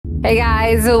Hey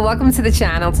guys, welcome to the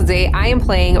channel. Today I am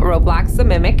playing Roblox the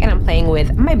Mimic and I'm playing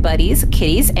with my buddies,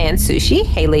 Kitties and Sushi.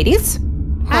 Hey ladies.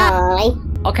 Hi.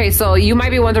 Okay, so you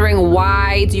might be wondering,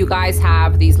 why do you guys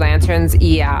have these lanterns?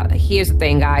 Yeah, here's the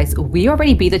thing guys. We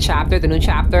already beat the chapter, the new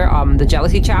chapter, the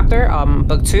jealousy chapter,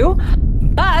 book 2.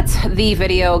 But the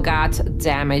video got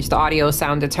damaged. The audio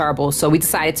sounded terrible. So we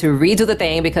decided to redo the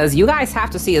thing because you guys have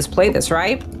to see us play this,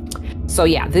 right? So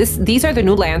yeah, these are the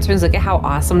new lanterns. Look at how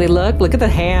awesome they look. Look at the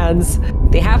hands.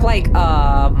 They have like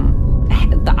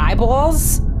the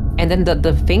eyeballs, and then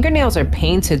the fingernails are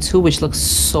painted too, which looks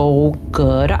so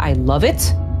good. I love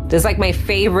it. This is like my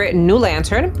favorite new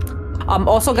lantern.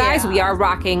 Also guys, we are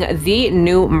rocking the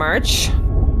new merch.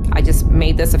 I just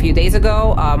made this a few days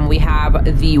ago. We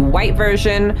have the white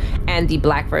version and the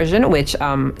black version, which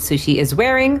Sushi is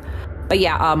wearing. But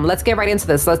yeah, let's get right into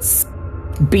this. Let's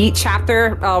beat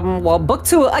chapter, book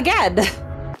 2 again.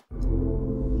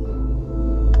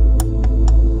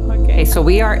 Okay, so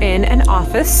we are in an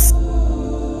office.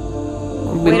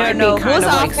 We might be kind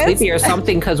of like sleepy or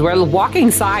something because we're walking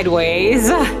sideways.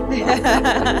 The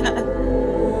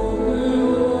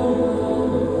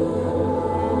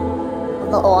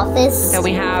office. And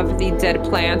we have the dead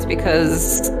plants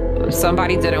because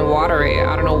somebody didn't water it.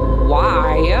 I don't know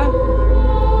why.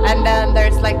 And then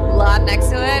there's like blood next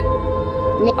to it.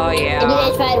 Oh yeah. Maybe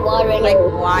they tried watering like,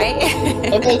 it. why?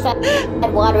 Maybe they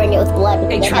tried watering it with blood.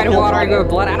 They tried watering it with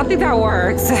blood. I don't think that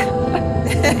works.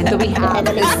 And then we have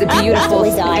this beautiful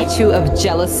statue of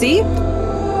jealousy.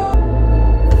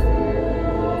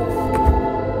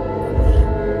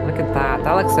 Look at that.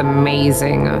 That looks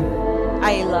amazing.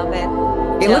 I love it.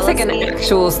 It looks like an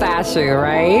actual statue,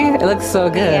 right? It looks so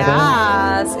good.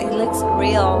 Yes, it looks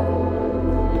real.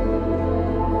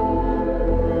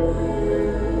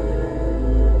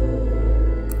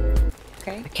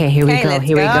 Okay, here we go.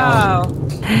 Here we go.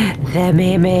 The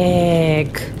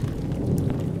Mimic.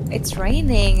 It's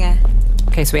raining.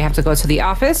 Okay, so we have to go to the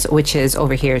office, which is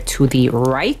over here to the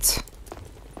right.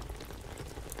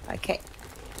 Okay.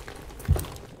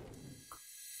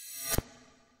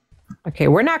 Okay,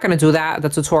 we're not going to do that, the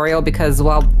tutorial, because,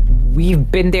 well, we've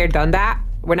been there, done that.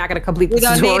 We're not going to complete the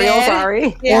tutorial,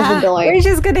 sorry. Yeah. We're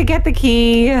just going to get the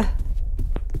key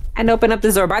and open up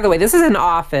this door. By the way, this is an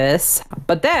office,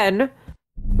 but then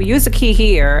we use the key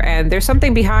here, and there's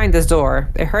something behind this door.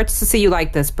 It hurts to see you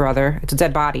like this, brother. It's a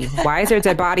dead body. Why is there a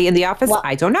dead body in the office? Well,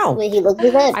 I don't know. He looked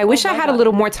good. I wish I had a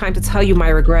little more time to tell you my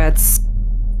regrets.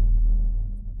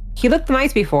 He looked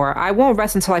nice before. I won't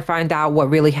rest until I find out what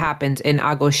really happened in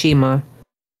Agoshima.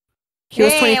 He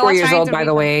was 24 years old, by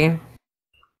the way.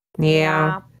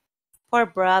 Yeah. Poor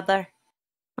brother.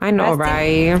 I know,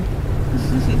 right?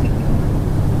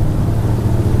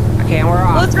 Okay, and we're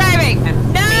off. Who's driving?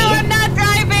 No, I'm not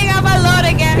driving. I'm alone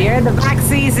again. You're in the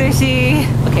backseat, Sushi.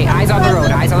 Okay, eyes on the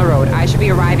road. Eyes on the road. I should be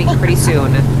arriving pretty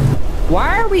soon.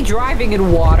 Why are we driving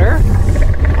in water?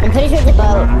 I'm pretty sure it's a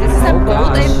boat. This is a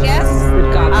boat, I guess.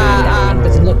 Good God, that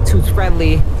doesn't look too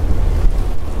friendly.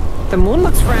 The moon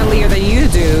looks friendlier than you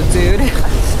do, dude.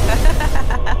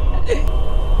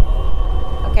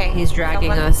 Okay. He's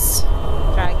dragging us.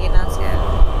 Dragging us,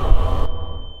 yeah.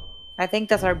 I think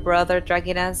that's our brother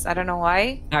dragging us. I don't know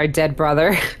why. Our dead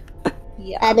brother.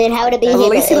 Yeah. I mean, how would it be? Well, at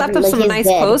least he left us some nice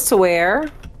clothes to wear.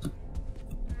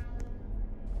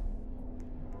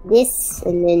 This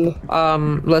and then.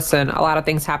 Listen, a lot of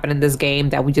things happen in this game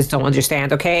that we just don't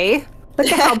understand. Okay,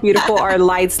 look at how beautiful our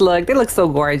lights look. They look so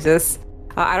gorgeous.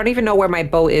 I don't even know where my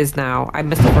boat is now. I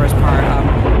missed the first part.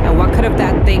 And what could have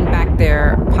that thing back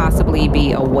there possibly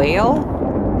be? A whale?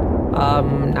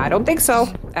 I don't think so.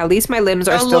 At least my limbs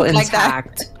are still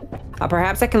intact.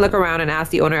 Perhaps I can look around and ask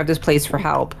the owner of this place for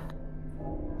help.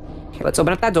 Okay, let's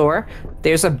open up that door.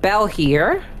 There's a bell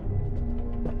here.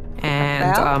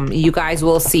 And you guys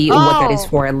will see what that is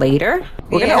for later.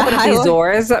 We're gonna open up these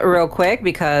doors real quick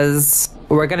because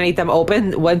we're gonna need them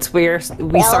open once we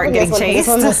start getting chased. This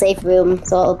one's a safe room,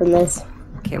 so I'll open this.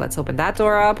 Okay, let's open that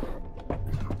door up.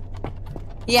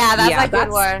 Yeah, that's a good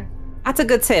one. That's a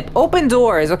good tip. Open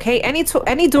doors, okay?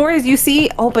 Any doors you see,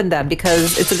 open them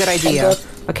because it's a good idea.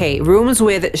 Okay, rooms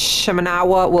with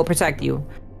Shimenawa will protect you.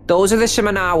 Those are the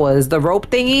Shimenawas. The rope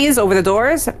thingies over the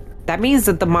doors, that means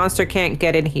that the monster can't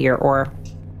get in here, or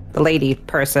the lady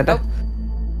person. Nope.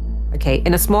 Okay,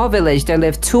 in a small village, there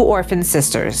lived 2 orphan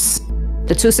sisters.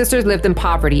 The 2 sisters lived in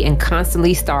poverty and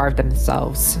constantly starved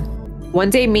themselves.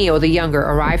 One day, Mio, the younger,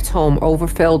 arrived home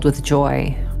overfilled with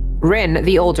joy. Rin,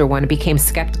 the older one, became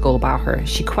skeptical about her.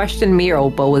 She questioned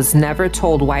Mio, but was never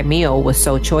told why Mio was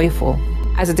so joyful.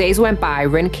 As the days went by,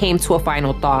 Rin came to a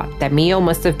final thought, that Mio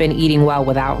must have been eating well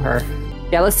without her.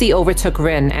 Jealousy overtook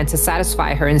Rin, and to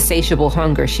satisfy her insatiable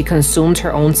hunger, she consumed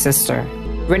her own sister.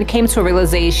 Rin came to a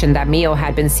realization that Mio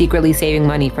had been secretly saving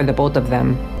money for the both of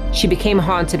them. She became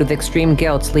haunted with extreme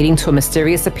guilt, leading to a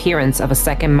mysterious appearance of a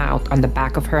second mouth on the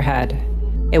back of her head.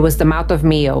 It was the mouth of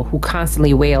Mio, who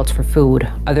constantly wailed for food.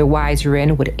 Otherwise,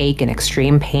 Rin would ache in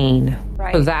extreme pain.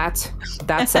 Right. So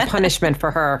that's a punishment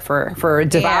for her for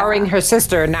devouring her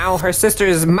sister. Now her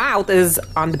sister's mouth is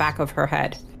on the back of her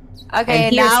head. Okay,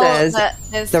 and here now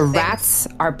says the rats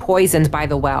are poisoned by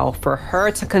the well. For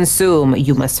her to consume,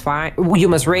 you must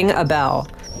ring a bell.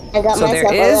 I got So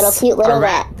myself there a is little cute little a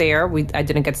rat rat. there. I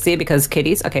didn't get to see it because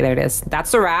kitties. Okay, there it is.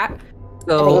 That's the rat. I think it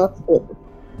So looks cute.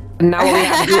 now what we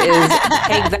have to do is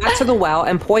take that to the well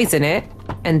and poison it,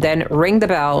 and then ring the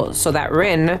bell so that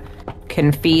Rin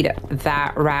can feed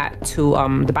that rat to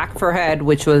the back of her head,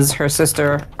 which was her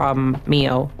sister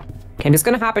Mio. Okay, I'm just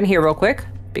gonna hop in here real quick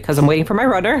because I'm waiting for my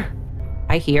runner.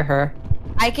 I hear her.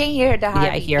 I can hear the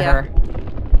heartbeat. Yeah, I hear her.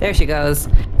 There she goes.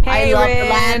 Hey, I love the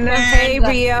Rin. lantern. Hey,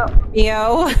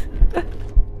 Mio.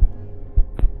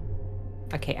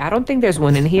 Okay, I don't think there's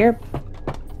one in here.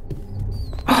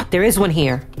 Oh, there is one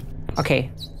here. Okay,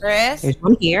 There is? there's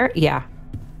one here. Yeah,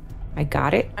 I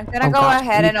got it. I'm gonna Oh, go gosh.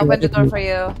 ahead and open the door for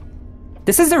you.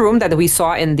 This is the room that we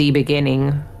saw in the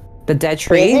beginning. The dead Is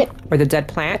tree it? or the dead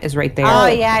plant is right there. Oh,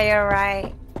 yeah, you're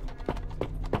right.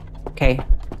 Okay,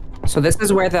 so this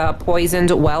is where the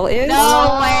poisoned well is.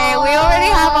 No way, we already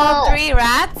have all 3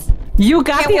 rats. You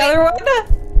got Okay, the wait. other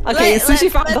one? Okay, Sushi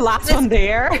found the last one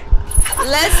there.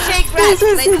 Let's shake This rats.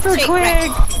 is Let's super shake quick.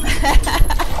 rats.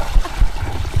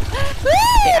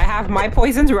 Okay, I have my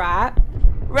poisoned rat.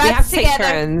 We have Rats to take together.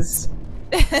 turns.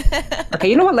 Okay,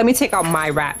 you know what? Let me take out my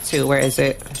rat too. Where is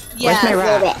it? Yeah, Where's my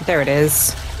love rat? it. There it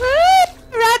is.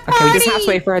 Rat Okay, we just have to party.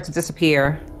 wait for her to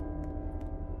disappear.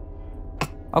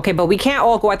 Okay, but we can't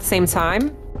all go at the same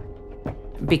time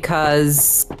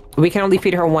because we can only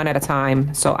feed her one at a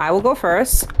time. So I will go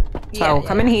first. So Yeah,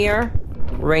 come in here,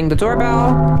 ring the doorbell.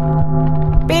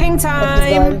 Feeding What's this time.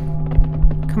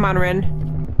 going? Come on, Rin.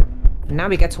 Now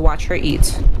we get to watch her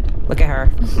eat. Look at her.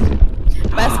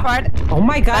 Best part. Oh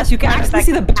my gosh, Best you can part is actually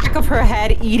see the back of her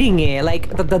head eating it. Like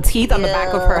the teeth on the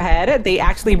back of her head, they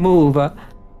actually move.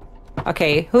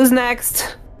 Okay, who's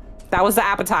next? That was the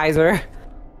appetizer.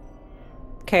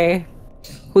 Okay,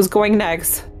 who's going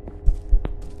next?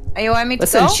 Are you want me to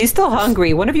Listen, go? she's still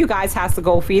hungry. One of you guys has to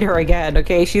go feed her again,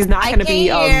 okay? She's not I gonna be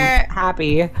can hear-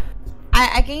 happy.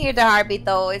 I can hear the heartbeat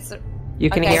though. It's You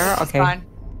can hear her? it's Okay. fine.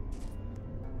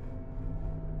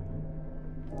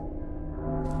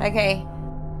 Okay.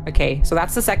 Okay, so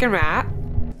that's the second rat.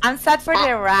 I'm sad for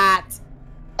the rat.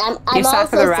 I'm You're sad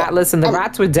for also the rat. Listen, the I'm-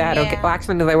 rats were dead. Okay, Yeah. well,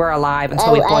 actually, no, they were alive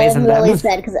until we I'm poisoned really them.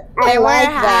 sad because I They were like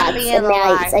happy rats and and mice.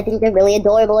 alive. I think they're really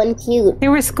adorable and cute. They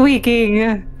were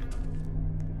squeaking.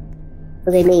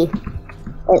 Look at me.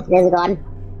 Oh, there's a gone.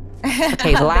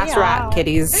 Okay, the last rat, Meow.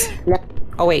 kitties. No,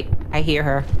 Oh wait, I hear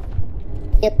her.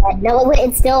 no,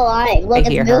 it's still alive. Look,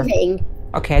 hear it's her. moving.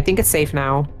 Okay, I think it's safe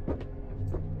now.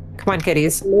 Come on,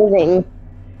 kitties. Moving.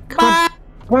 Come on.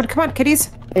 Come on, come on, kitties.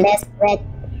 Less red.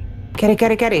 Get it,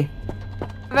 get it, get it.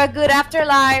 Have a good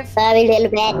afterlife. Sorry, little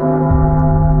rat.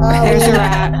 Oh, There's your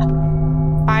rat.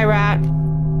 Hi, rat.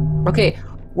 Okay,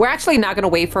 we're actually not gonna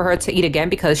wait for her to eat again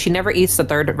because she never eats the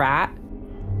third rat.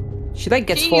 She like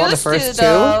gets She full on the used first to, two.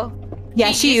 though.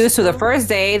 Yeah, she used to. The first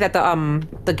day that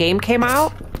the game came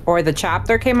out or the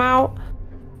chapter came out,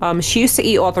 she used to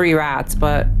eat all 3 rats,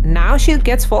 but now she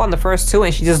gets full on the first 2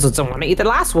 and she just doesn't want to eat the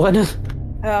last one.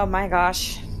 Oh my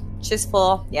gosh. She's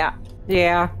full. Yeah.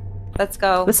 Yeah. Let's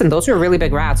go. Listen, those were really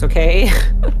big rats, okay?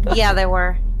 Yeah, they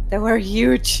were. They were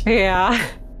huge. Yeah.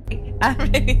 I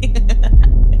really-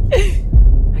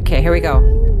 Okay, here we go.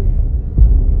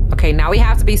 Okay, now we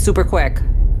have to be super quick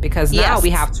because now Yes. we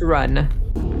have to run.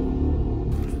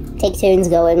 Take turns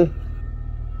going.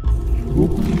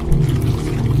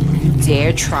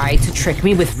 Dare try to trick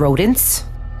me with rodents?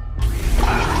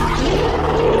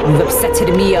 You've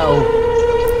upsetted Mio.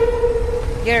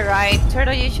 You're right.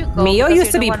 Turtle, you should go. Mio because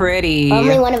used to you're be the one- pretty.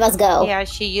 Only one of us go. Yeah,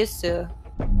 she used to.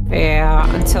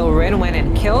 Yeah, until Rin went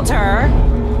and killed her.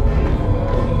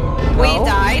 We No?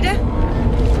 died.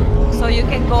 So you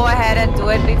can go ahead and do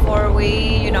it before we,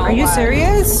 you know. Are you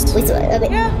serious?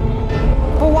 Yeah.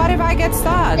 But what if I get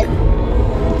stuck?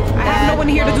 I have no one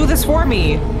here to do this for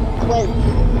me. Well,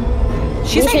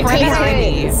 She's we like should right take behind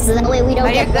me. turns, so that way we don't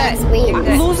Oh, get you're that good. scream. You're I'm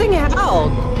good. losing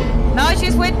health. No,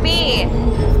 she's with me.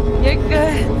 You're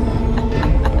good.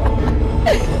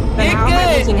 Then You're how am I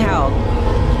good. losing health?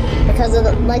 Because of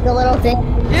the little thing,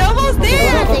 You're almost the little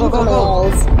there. things on the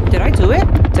walls. Did I do it?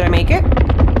 Did I make it?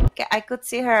 Okay, I could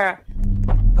see her.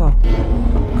 Oh.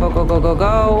 Go, go, go, go,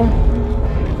 go.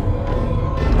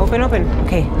 Open, open.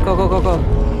 Okay, go, go, go, go.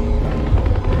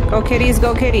 Go, kitties,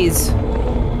 go, kitties.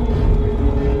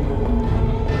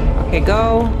 Okay,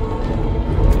 go.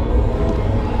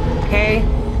 Okay.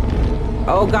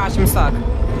 Oh gosh, I'm stuck.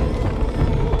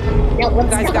 No, You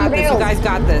guys got this. You guys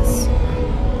got this.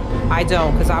 I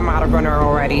don't, because I'm out of runner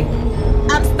already.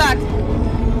 I'm stuck.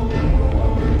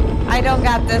 I don't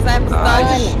got this. I'm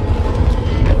stuck.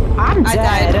 I'm I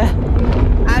dead. died.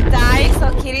 I'm dying,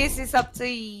 so Kitties is up to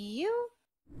you.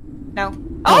 No.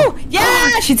 Oh,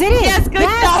 yes! She did it! Yes, good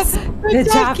job. Good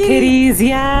job, kitties.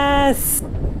 Yes!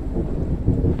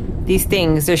 These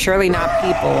things, they're surely not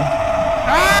people.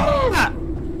 Ah!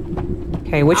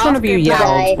 Okay, which one of you I'll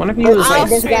yelled? One of you was like...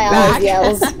 This guy always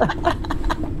yells.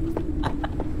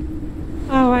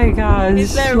 Oh my gosh.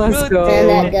 He's so Let's rude. go. And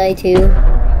that guy too.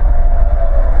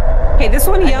 Okay, this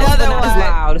one yells but Another not as one.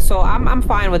 loud, so I'm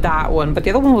fine with that one. But the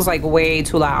other one was like way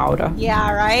too loud.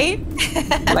 Yeah, right?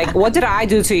 Like, what did I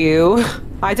do to you?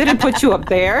 I didn't put you up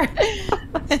there.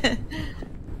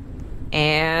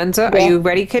 And are you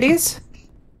ready, kitties?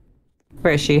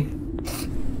 Where is she?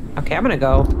 Okay, I'm gonna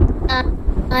go.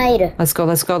 Hide. Let's go,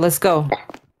 let's go, let's go.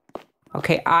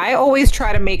 Okay, I always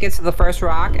try to make it to the first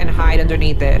rock and hide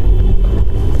underneath it.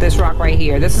 This rock right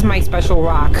here. This is my special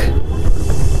rock.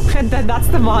 And then that's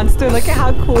the monster. Look at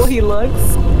how cool he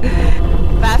looks.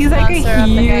 Best He's like monster of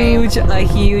the game. a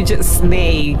huge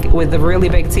snake with really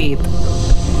big teeth.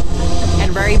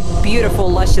 And very beautiful,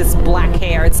 luscious black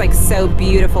hair. It's like so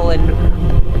beautiful, and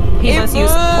he must use.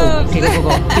 Oh, okay, go, go,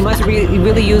 go. He must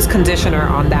really use conditioner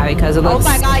on that because it looks Oh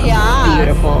my god, yeah.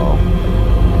 beautiful.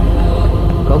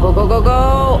 Go, go, go, go,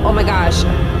 go! Oh my gosh.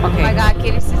 Okay. Oh my god,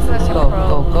 Kitties is such a Go, pro.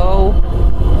 go, go.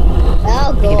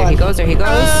 Oh, Okay, there he God. goes, there he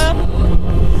goes.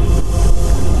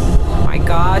 Oh my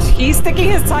gosh, he's sticking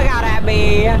his tongue out at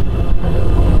me.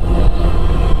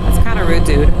 That's kind of rude,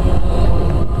 dude.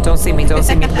 Don't see me, don't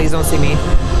see me, please don't see me.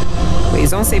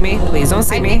 Please don't see me, please don't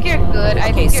see I me. think you're good. I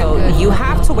Okay, think you're so good. you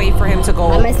have to wait for him to go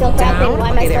Why am I still crouching? down. Why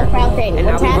am I Okay, still there. crouching? And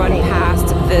now What's we run happening? past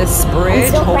this bridge.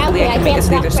 still Hopefully I crouching. can make I it to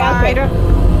the other can't stop side.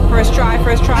 First try,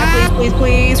 please,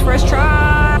 please. First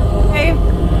try.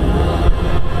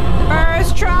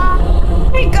 First try.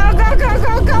 Go, go, go,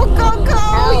 go, go, go, go.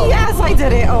 Oh. Yes, I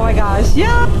did it. Oh my gosh.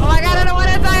 Yeah. Oh my god, I don't want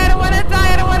to die. I don't want to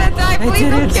die. I don't want to die. Please did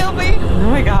don't it. kill me. Oh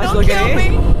my gosh, Don't look kill at it.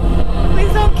 me.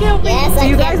 Please don't kill me. Yes, Do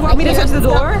you guys want me to touch the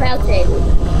door? Crouching.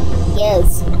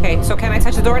 Yes. Okay, so can I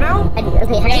touch the door now? Okay, how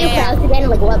do you Yeah. crouch again?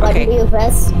 Like, what button do you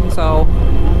press? So,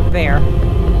 there.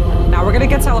 Now we're gonna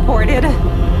get teleported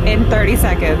in 30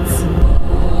 seconds.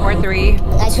 4, 3, I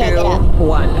can't 2, get up.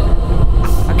 1.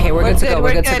 Okay, we're good to go.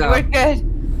 We're good to go. We're good.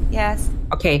 Yes.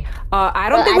 Okay, I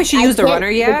don't think we should use the can't- runner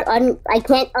yet. I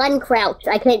can't uncrouch.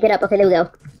 I can't get up. Okay, there we go.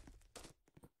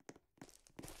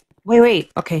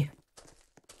 Wait. Okay.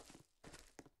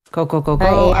 Go, go, go,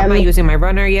 go. I'm not using my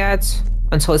runner yet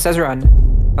until it says run.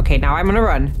 Okay, now I'm gonna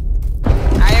run.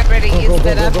 I already used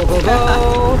it up. Go, go,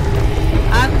 go.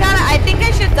 I think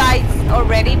I should die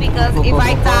already because Go, if go,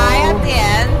 I go, die go. at the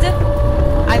end,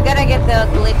 I'm gonna get the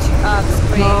glitch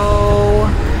screen. Go.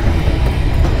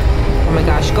 Oh my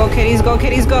gosh. Go, kitties, go,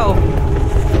 kitties, go.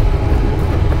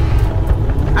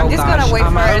 I'm just gonna wait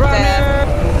I'm for a it then.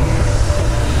 runner.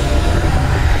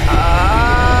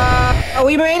 Oh,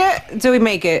 we made it? Did we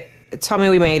make it? Tell me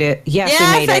we made it. Yes, we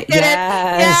made I it. did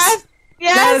Yes. it.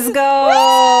 Yes. Let's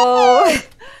go.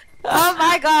 Oh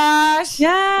my gosh.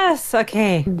 Yes.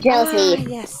 Okay. Jealousy.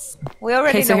 Yes. We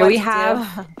already Okay, so know here what we to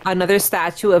have do. another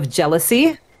statue of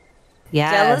jealousy.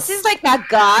 Yes. Jealousy is like a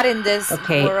god in this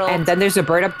Okay, world. and then there's a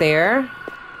bird up there.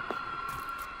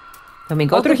 Let me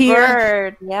go Oh, through the here.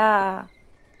 bird. Yeah.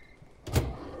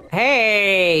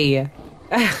 Hey.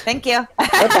 Thank you.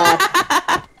 What's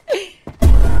up?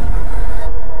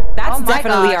 That's Oh my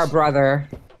definitely gosh. our brother.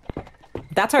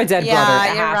 That's our dead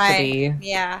brother. It you're has right. to be.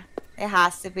 Yeah, it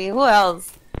has to be. Who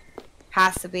else?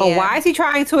 Has to be. Oh, it. why is he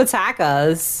trying to attack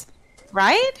us?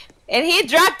 Right? And he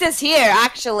dragged us here.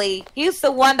 Actually, he's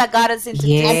the one that got us into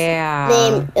this.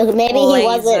 Yeah. Maybe he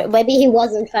wasn't. Maybe he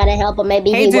wasn't trying to help, but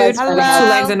maybe Hey, he dude. was trying to Two help.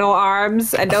 legs and no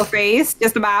arms and no face.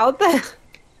 Just about.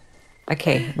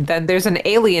 Okay. Then there's an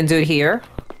alien dude here.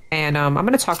 And I'm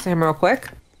going to talk to him real quick.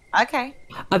 Okay.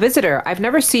 A visitor. I've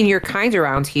never seen your kind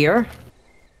around here.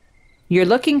 You're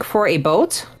looking for a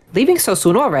boat? Leaving so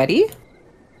soon already?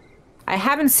 I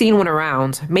haven't seen one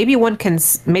around. Maybe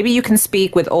you can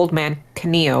speak with Old Man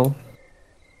Canio.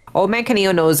 Old Man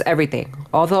Canio knows everything,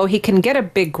 although he can get a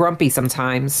bit grumpy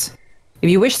sometimes. If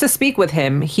you wish to speak with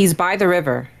him, he's by the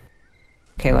river.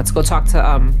 Okay, let's go talk to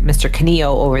Mr.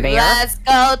 Canio over there. Let's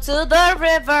go to the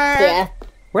river. Yeah.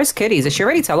 Where's Kitties? Is she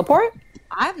ready to teleport?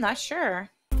 I'm not sure.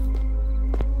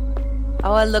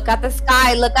 Oh, and look at the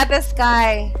sky. Look at the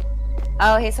sky.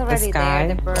 Oh, he's already there.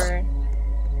 The bird.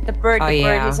 The bird. The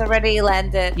bird. He's already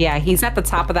landed. Yeah, he's at the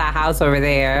top of that house over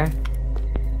there.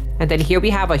 And then here we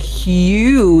have a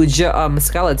huge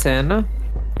skeleton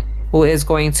who is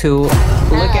going to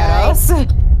look at us.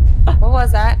 What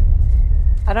was that?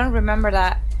 I don't remember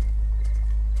that.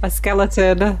 A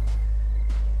skeleton.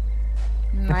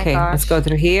 My okay, gosh. let's go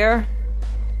through here.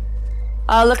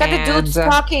 Oh, look at the dudes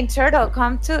talking. Turtle,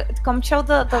 come show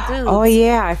the dudes. Oh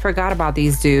yeah, I forgot about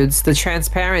these dudes. The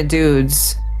transparent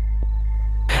dudes.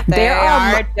 They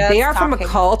are from a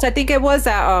cult. I think it was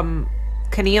that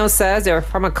Kaneo says they're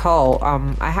from a cult.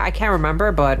 I can't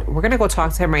remember, but we're gonna go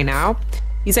talk to him right now.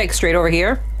 He's like straight over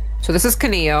here. So this is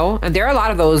Kaneo, and there are a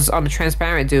lot of those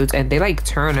transparent dudes, and they like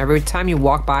turn every time you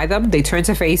walk by them. They turn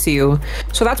to face you.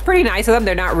 So that's pretty nice of them.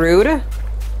 They're not rude.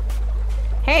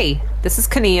 Hey, this is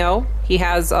Kaneo. He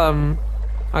has a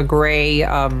gray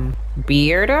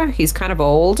beard. He's kind of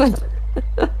old.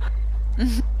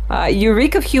 You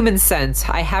reek of human scent.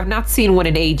 I have not seen one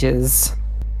in ages.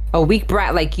 A weak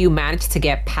brat like you managed to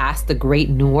get past the Great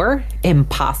Noor?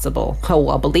 Impossible. Oh,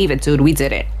 well, believe it, dude. We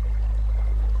did it.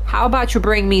 How about you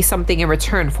bring me something in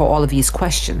return for all of these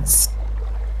questions?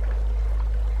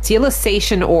 Steal a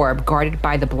Sation orb guarded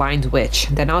by the blind witch.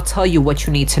 Then I'll tell you what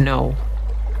you need to know.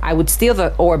 I would steal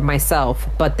the orb myself,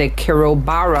 but the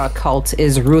Kirobara cult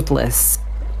is ruthless.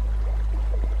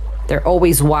 They're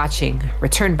always watching.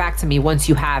 Return back to me once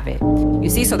you have it. You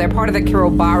see, so they're part of the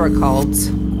Kirobara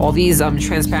cult. All these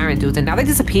transparent dudes, and now they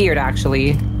disappeared,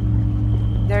 actually.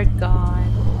 They're gone.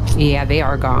 Yeah, they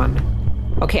are gone.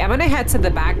 Okay, I'm gonna head to the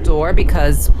back door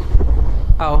because...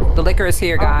 Oh, the liquor is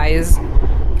here, guys.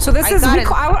 So this is...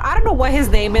 I don't know what his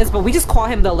name is, but we just call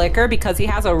him the liquor because he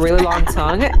has a really long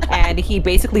tongue, and he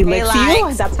basically licks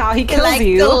you. That's how he kills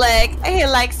you. He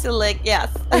likes to lick, yes.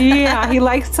 Yeah, he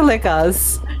likes to lick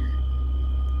us.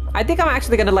 I think I'm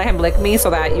actually gonna let him lick me so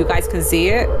that you guys can see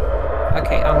it.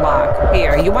 Okay, unlock.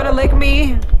 Here, you wanna lick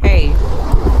me? Hey.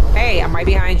 Hey, I'm right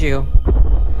behind you.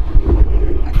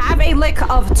 Have a lick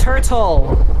of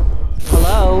turtle.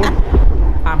 Hello?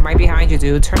 I'm right behind you,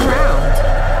 dude. Turn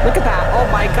around. Look at that. Oh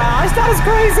my gosh, that is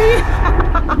crazy.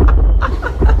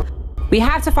 We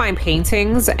have to find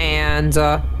paintings, and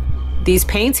these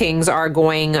paintings are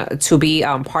going to be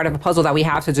part of a puzzle that we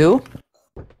have to do.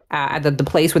 At the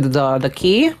place with the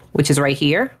key, which is right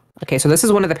here. Okay, so this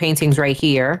is one of the paintings right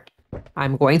here.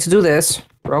 I'm going to do this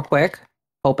real quick.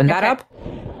 Open that up.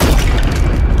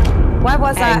 What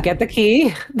was that? And get the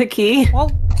key. The key. Oh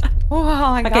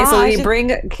my gosh. Okay, so we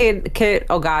bring kid.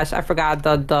 Oh gosh, I forgot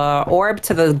the orb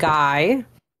to the guy.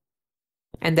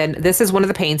 And then this is one of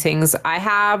the paintings. I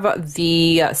have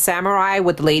the samurai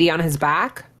with the lady on his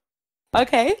back.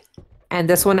 Okay. And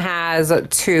this one has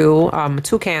two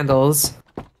candles.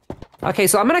 Okay,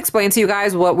 so I'm going to explain to you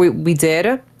guys what we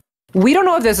did. We don't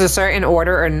know if there's a certain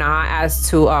order or not as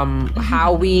to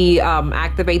how we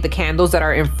activate the candles that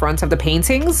are in front of the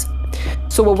paintings.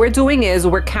 So what we're doing is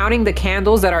we're counting the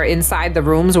candles that are inside the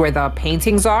rooms where the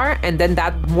paintings are, and then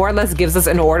that more or less gives us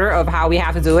an order of how we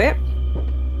have to do it.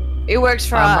 It works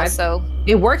for us, so...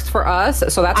 It works for us,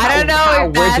 so that's how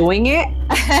we're doing it.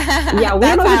 Yeah, we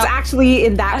don't know if it's actually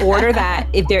in that order, that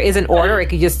if there is an order, it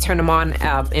could just turn them on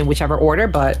in whichever order,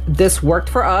 but this worked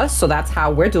for us, so that's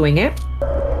how we're doing it.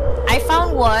 I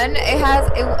found one.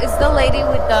 It's the lady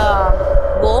with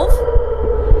the wolf.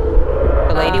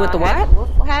 The lady with the what?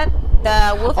 Wolf head.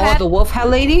 The wolf head. Oh, the wolf head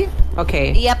lady?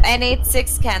 Okay. Yep, and it's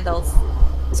 6 candles.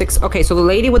 6. Okay, so the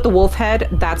lady with the wolf head,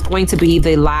 that's going to be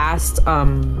the last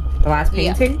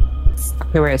painting. Yeah.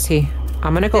 Okay, where is he?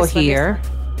 I'm gonna go here.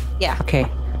 Yeah. Okay.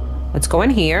 Let's go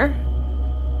in here.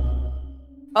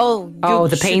 Oh,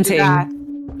 the painting.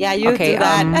 Yeah, you do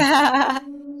that.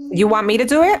 You want me to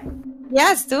do it?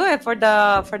 Yes, do it for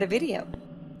the video.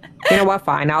 You know what?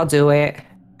 Fine, I'll do it.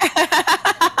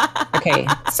 Okay,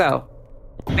 so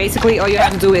basically all you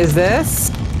have to do is this.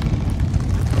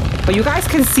 But you guys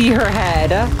can see her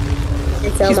head.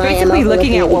 She's basically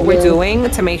looking at what we're doing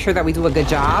to make sure that we do a good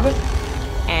job.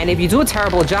 And if you do a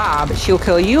terrible job, she'll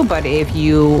kill you. But if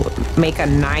you make a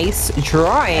nice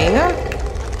drawing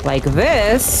like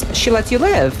this, she lets you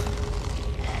live.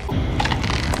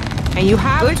 And you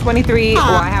have 23,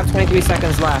 well, I have 23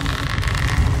 seconds left.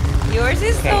 Yours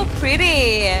is so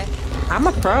pretty. I'm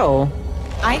a pro.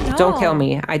 I know. Don't kill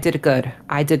me. I did good.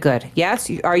 I did good.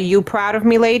 Yes? Are you proud of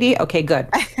me, lady? Okay, good.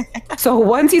 So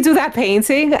once you do that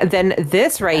painting, then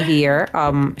this right here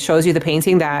shows you the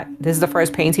painting that... This is the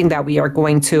first painting that we are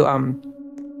going to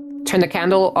turn the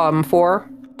candle for...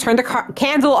 Turn the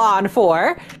candle on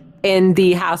for in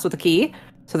the house with the key.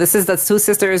 So this is the 2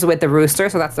 sisters with the rooster.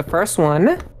 So that's the first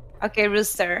one. Okay,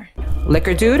 rooster.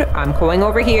 Liquor dude, I'm going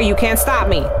over here. You can't stop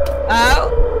me.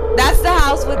 Oh, that's the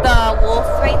house with the wolf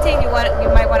painting. You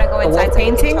might want to go inside. Wolf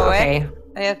painting? Okay.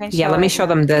 Yeah, let me show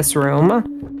them this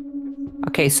room.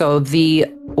 Okay, so the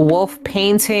wolf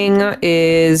painting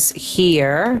is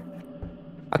here.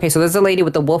 Okay, so there's a lady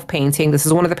with the wolf painting. This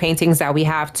is one of the paintings that we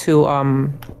have to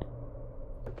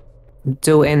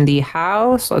do in the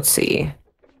house. Let's see.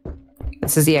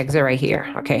 This is the exit right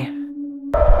here. Okay.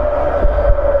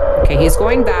 Okay, he's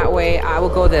going that way. I will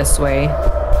go this way.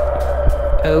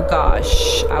 Oh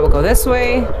gosh. I will go this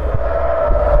way.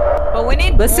 But we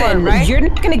need Listen, more, right? You're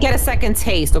not gonna get a second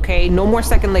taste, okay? No more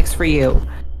second licks for you.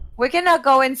 We cannot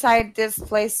go inside this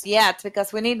place yet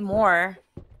because we need more.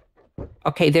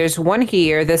 Okay, there's one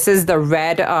here. This is the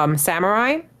red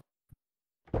samurai.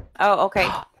 Oh, okay.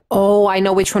 Oh, I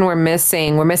know which one we're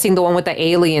missing. We're missing the one with the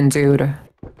alien dude.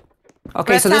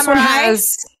 Okay, Red so this samurai? one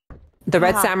has the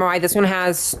red samurai. This one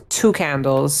has 2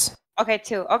 candles. Okay,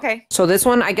 2. Okay. So this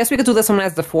one, I guess we could do this one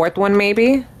as the 4th one,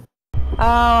 maybe. Oh,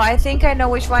 I think I know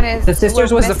which one is. The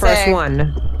sisters was the first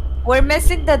one. We're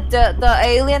missing the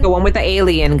alien. The one with the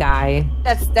alien guy.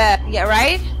 That's that. Yeah,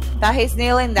 right. That he's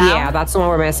kneeling down. Yeah, that's the one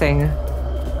we're missing.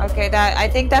 Okay, I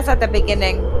think that's at the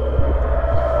beginning.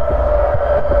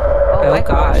 Oh my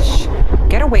gosh.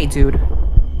 Get away, dude.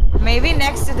 Maybe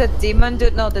next to the demon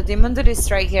dude. No, the demon dude is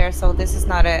right here, so this is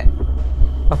not it.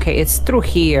 Okay, it's through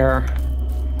here.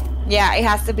 Yeah, it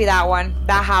has to be that one.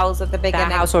 That house at the beginning.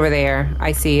 That house over there.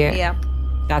 I see it. Yeah.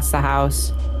 That's the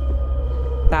house.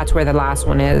 That's where the last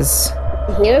one is.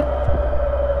 Here?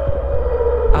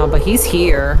 But he's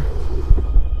here.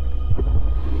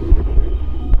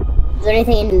 Is there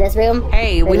anything in this room?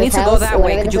 Hey, we need to go that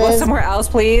way. Could you go is? somewhere else,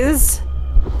 please?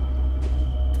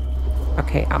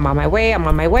 Okay, I'm on my way. I'm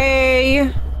on my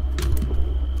way.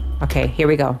 Okay, here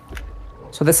we go.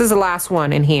 So this is the last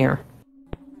one in here.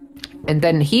 And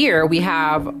then here we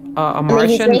have a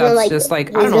Martian that's like, just like,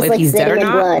 I don't know if he's dead or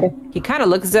not. Blood. He kind of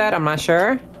looks dead. I'm not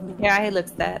sure. Yeah, he looks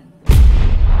dead.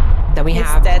 Then we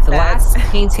have the last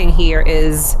painting here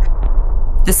is...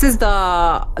 This is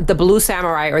the blue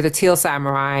samurai or the teal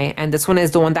samurai, and this one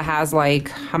is the one that has like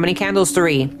how many candles?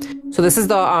 3. So this is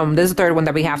the third one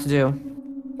that we have to do.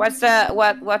 What's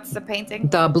the painting?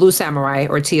 The blue samurai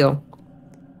or teal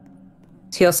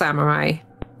samurai.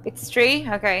 It's 3.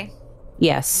 Okay.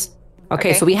 Yes.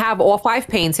 Okay, so we have all 5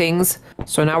 paintings.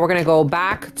 So now we're gonna go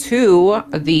back to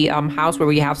the house where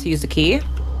we have to use the key.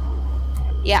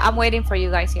 Yeah, I'm waiting for you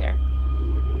guys here.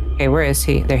 Okay, where is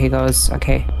he? There he goes.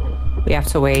 Okay. We have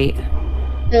to wait.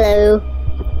 Hello.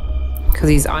 Because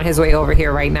he's on his way over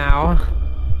here right now.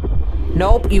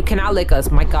 Nope, you cannot lick us.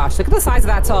 My gosh, look at the size of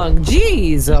that tongue.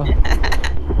 Jeez.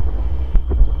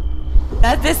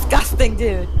 That's disgusting,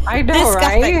 dude. I know,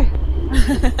 right?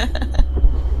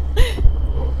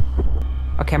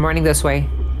 Okay, I'm running this way.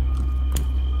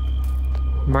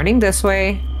 I'm running this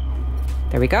way.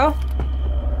 There we go.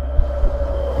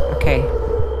 Okay.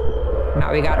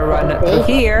 Now we gotta run through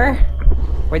here.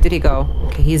 Where did he go?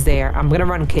 Okay, he's there. I'm gonna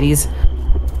run, kitties.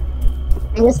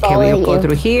 I'm just okay, following we'll go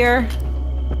through here.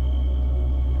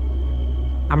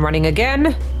 I'm running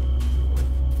again.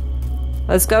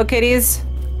 Let's go, kitties.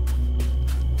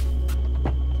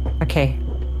 Okay.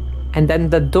 And then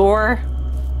the door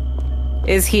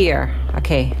is here.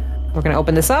 Okay. We're gonna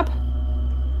open this up.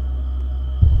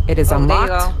 It is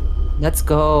unlocked. Let's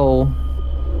go.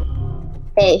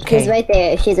 Hey, she's right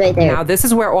there. She's right there. Now this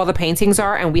is where all the paintings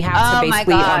are, and we have to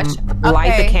basically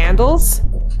light Okay. the candles,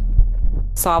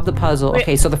 solve the puzzle.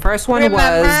 Okay, so the first one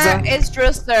was it's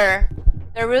rooster.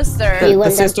 The rooster.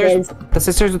 The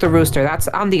sisters with the rooster. That's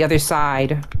on the other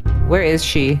side. Where is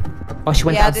she? Oh, she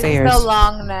went downstairs. This is the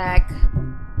long neck.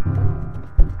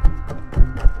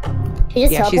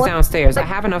 Yeah, she's downstairs. I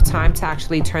have enough time to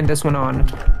actually turn this one on.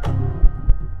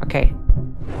 Okay,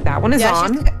 that one is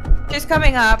on. She's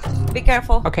coming up. Be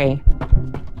careful. Okay.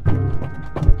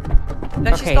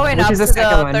 No, she's going up. Which is the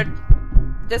second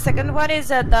one? The second one is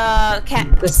the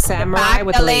samurai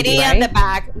with the lady, right? in the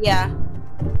back. Yeah.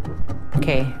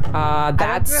 Okay.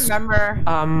 That's. I don't remember.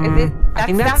 I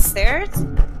think that's downstairs.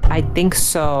 I think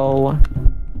so.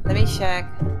 Let me check.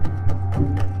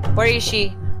 Where is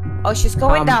she? Oh, she's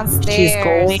going downstairs. She's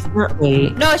going.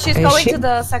 Wait. No, she's going to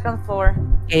the second floor.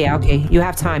 Yeah. Okay. You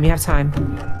have time. You have time.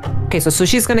 Okay. So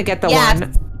she's gonna get the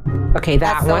one. Okay,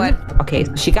 that one. Okay,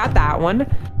 so she got that one.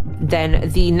 Then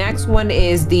the next one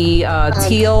is the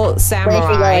teal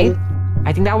samurai.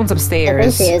 I think that one's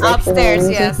upstairs. Upstairs,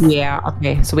 yes. Yeah.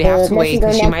 Okay. So we have to wait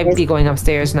because she might be going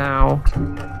upstairs now.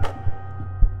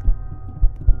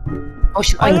 Oh,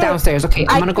 she's going downstairs. Okay,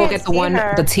 I'm gonna go get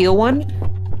the teal one,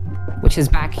 which is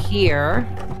back here.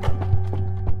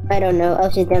 I don't know. Oh,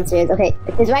 she's downstairs. Okay,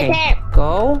 she's right there.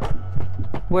 Go.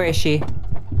 Where is she?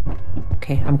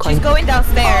 Okay, I'm calling. She's going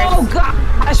downstairs. Oh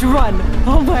gosh, run!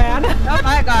 Oh man! Oh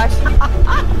my gosh!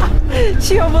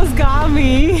 She almost got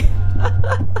me.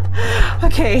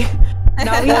 Okay,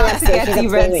 now we have to get the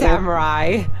red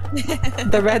samurai.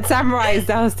 The red samurai is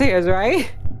downstairs, right?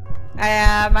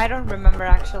 I don't remember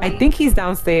actually. I think he's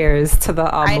downstairs to the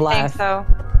left. I think so.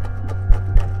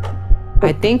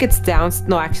 I think it's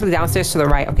actually downstairs to the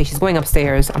right. Okay, she's going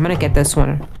upstairs. I'm gonna get this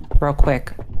one real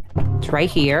quick. It's right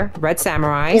here. Red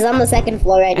samurai. He's on the second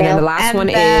floor right now. And then the last one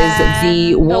is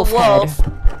the wolf head.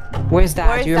 Where's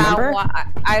that? Do you remember?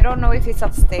 I don't know if it's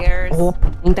upstairs. Oh, I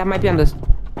think that might be on the...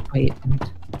 Wait.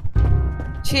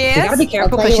 She is? You gotta be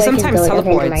careful because she sometimes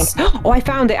teleports. Oh, I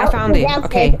found it. I found it.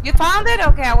 Okay. You found it?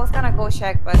 Okay, I was gonna go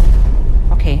check, but...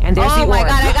 Okay, and there's the orb. Oh my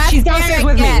god, I got She's downstairs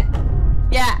with me.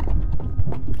 Yeah.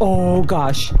 Oh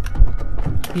gosh.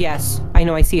 Yes, I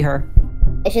know. I see her.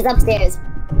 She's upstairs.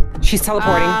 She's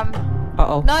teleporting.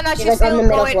 Uh-oh. No, she's still on the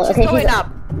middle going. floor. She's Okay, going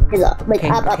up. She's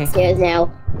upstairs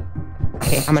now.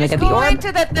 Okay, I'm gonna get the orb. Going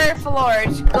to the third floor.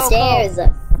 Go, Upstairs.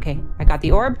 Go. Okay, I got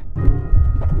the orb.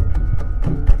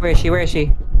 Where is she? Where is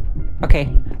she? Okay.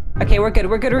 Okay, we're good.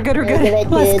 We're good. We're good. We're good.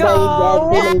 Let's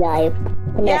go.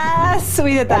 Yes,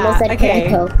 we did that. Okay.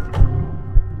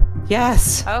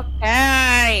 Yes.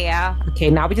 Okay. Yeah. Okay,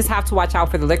 now we just have to watch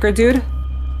out for the liquor dude.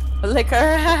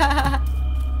 Liquor.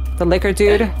 The liquor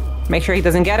dude. Make sure he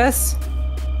doesn't get us.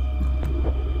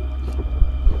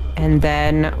 And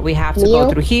then we have to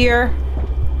go through here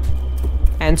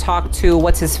and talk to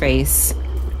what's his face.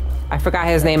 I forgot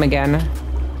his name again.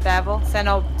 Devil.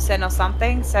 Seno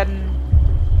something. Say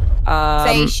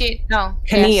shit. No.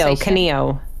 Kaneo.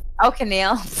 Kaneo. Oh,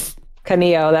 Kaneo.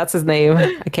 Kaneo, that's his name.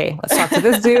 Okay, let's talk to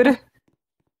this dude.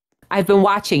 I've been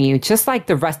watching you, just like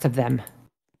the rest of them.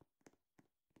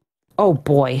 Oh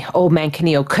boy, old man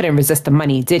Kaneo couldn't resist the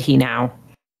money, did he now?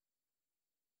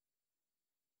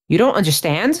 You don't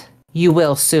understand? You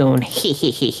will soon. Hee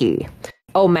hee hee hee.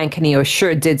 Old man Kaneo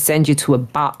sure did send you to a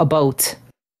boat.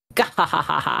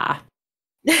 Gahahaha.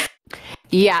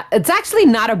 Yeah, it's actually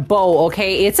not a boat,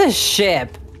 okay? It's a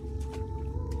ship.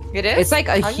 It is? It's like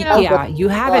a yeah. You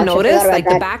haven't noticed like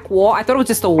the back wall? I thought it was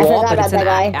just a wall, but it's an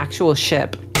actual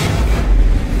ship.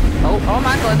 Oh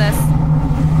my goodness!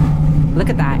 Look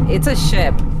at that! It's a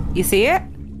ship. You see it?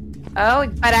 Oh,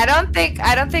 but I don't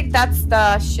think that's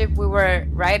the ship we were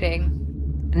riding.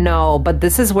 No, but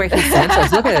this is where he sent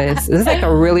us. Look at this. This is like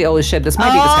a really old ship. This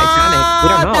might be the Titanic. We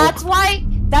don't know.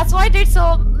 That's why there's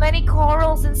so many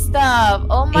corals and stuff.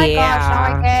 Oh my gosh!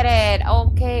 Now I get it.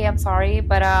 Okay, I'm sorry,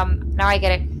 but now I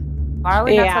get it. Why are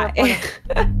we not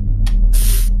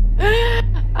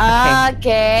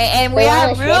Okay, and we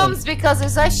have rooms because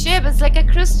it's a ship. It's like a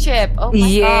cruise ship. Oh my god.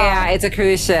 Yeah, it's a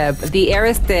cruise ship. The air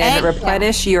is thin.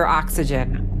 Replenish your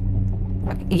oxygen.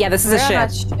 Okay. Yeah, this is a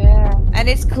ship. And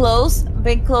it's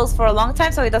been closed for a long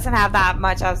time, so it doesn't have that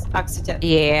much oxygen.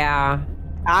 Yeah.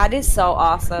 That is so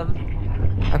awesome.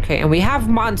 Okay, and we have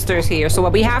monsters here. So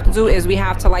what we have to do is we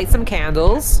have to light some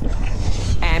candles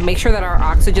and make sure that our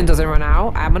oxygen doesn't run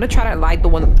out. I'm gonna try to light the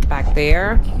one back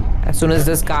there as soon as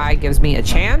this guy gives me a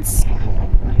chance.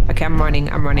 Okay, I'm running.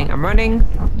 I'm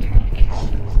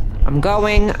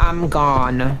going, I'm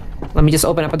gone. Let me just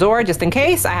open up a door just in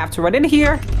case I have to run in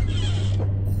here.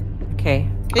 Okay,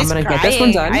 I'm gonna get this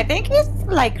one done. I think he's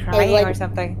like crying or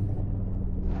something.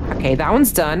 Okay, that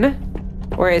one's done.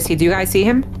 Where is he? Do you guys see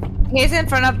him? He's in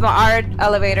front of our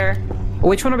elevator.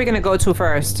 Which one are we gonna go to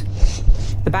first?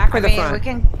 The back or the front?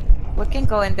 We can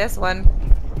go in this one.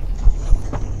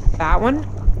 That one?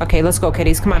 Okay, let's go,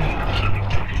 kiddies. Come on.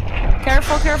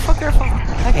 Careful.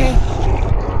 Okay.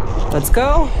 Let's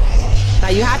go. Now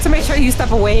you have to make sure you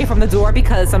step away from the door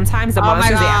because sometimes the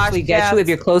monsters they actually get you if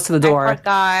you're close to the door. I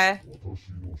forgot.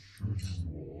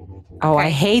 Oh, I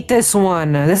hate this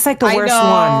one. This is like the worst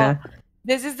one.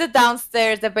 This is the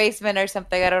downstairs, the basement or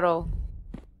something. I don't know.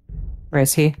 Where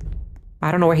is he?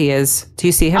 I don't know where he is. Do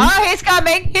you see him? Oh, he's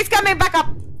coming. He's coming back up.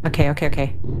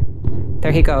 Okay.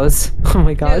 There he goes. Oh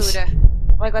my gosh. Dude.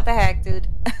 Like, what the heck, dude?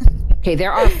 Okay,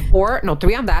 there are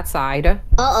 3 on that side.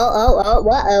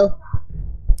 Uh-oh.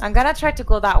 I'm gonna try to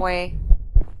go that way.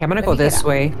 I'm gonna go this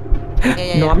way.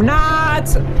 Yeah. No, I'm not.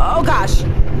 Oh gosh.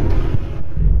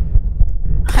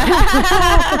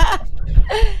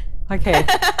 Okay.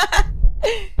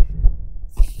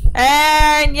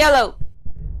 And yellow.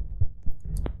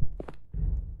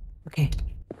 Okay.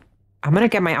 I'm gonna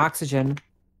get my oxygen.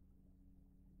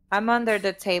 I'm under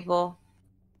the table.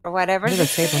 Or whatever. Under the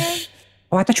table.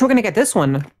 Oh, I thought you were gonna get this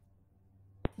one.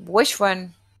 Which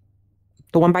one?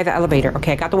 The one by the elevator.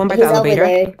 Okay, I got the one by He's the elevator.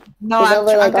 over there. No, He's I'm,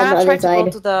 over, like, I'm on the gonna try other to go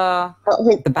side. to the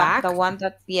Oh, The back? the one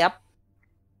that. Yep.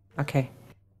 Okay.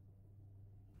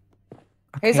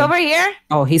 He's Okay. over here.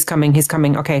 Oh, he's coming. He's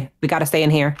coming. Okay, we gotta stay in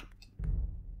here.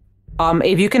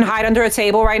 If you can hide under a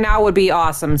table right now, would be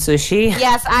awesome, Sushi.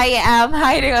 Yes, I am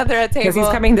hiding under a table. Because he's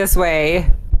coming this way.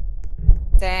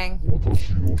 Dang.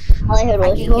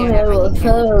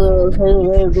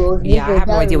 Yeah, I have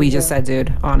no idea what you just said,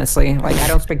 dude. Honestly, like I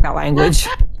don't speak that language.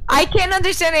 I can't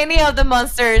understand any of the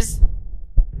monsters.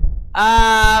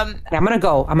 Yeah, I'm gonna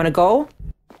go.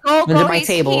 Go, Under my he's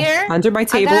table. here. Under my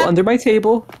table. gotta- Under my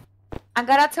table. I'm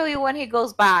gonna tell you when he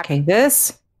goes back. Okay,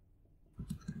 this.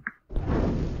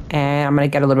 And I'm gonna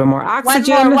get a little bit more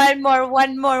oxygen. One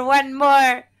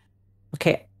more.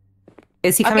 Okay.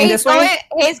 Is he coming this way?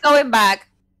 He's going back.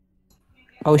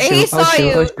 Oh shoot! He saw Oh shoot!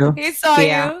 you. Oh shoot! He saw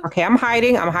Yeah. you. Okay, I'm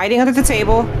hiding. I'm hiding under the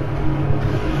table.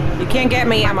 You can't get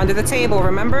me. I'm under the table.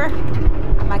 Remember?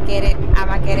 I'ma get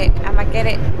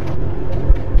it.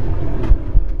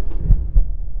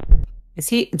 Is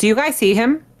he? Do you guys see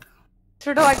him?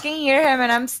 Trudeau, I can hear him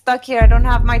and I'm stuck here. I don't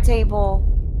have my table.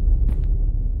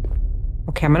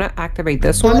 Okay, I'm gonna activate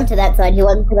this He one. went to that side. He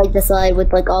went to like the side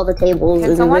with like all the tables.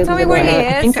 Can someone tell me where he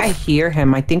is? I think I hear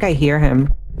him. I think I hear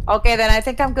him. Okay, then I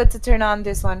think I'm good to turn on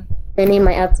this one. I need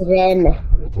my oxygen.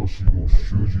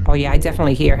 Oh yeah, I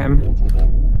definitely hear him.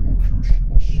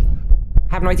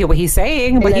 I have no idea what he's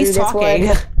saying, but And he's then this talking.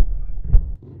 one.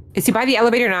 Is he by the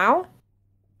elevator now?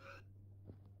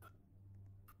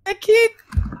 I can't.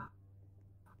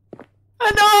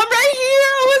 Oh no, I'm right here.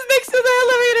 I was next to the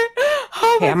elevator.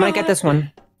 Oh Okay, my I'm gonna God. get this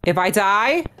one. If I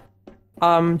die,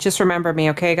 just remember me,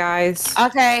 okay, guys?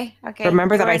 Okay.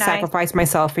 Remember that You I were nice. sacrificed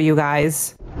myself for you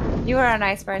guys. You were a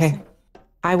nice person. Okay.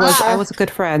 I was a good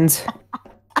friend.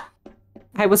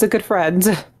 I was a good friend.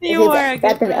 You He's were a at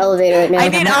good the friend. elevator right now. I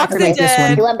need I'm gonna activate this oxygen.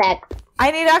 one. He went back.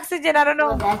 I need oxygen. I don't He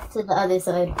went know. back to the other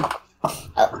side.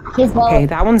 Oh, he's going, Okay,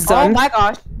 that one's Oh done. my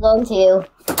gosh. going to you.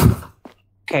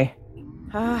 Okay.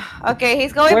 Okay,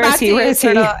 he's going Where is back he? to Where you. is he?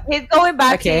 Turtle. He's going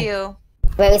back Okay. to you.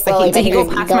 Very slowly. Did he but go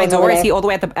he's past my going door? over Is there. he all the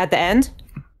way at the end?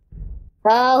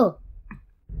 Go.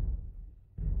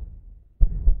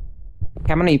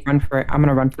 Okay, I'm gonna run for it. I'm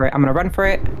gonna run for it. I'm gonna run for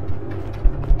it.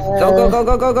 Go, Uh, go, go,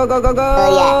 go, go, go, go, go, go!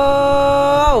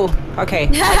 Oh, Okay,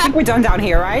 I think we're done down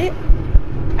here, right?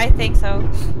 I think so.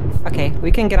 Okay,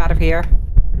 we can get out of here.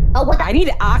 Oh, what the? I need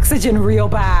oxygen real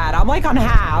bad. I'm like on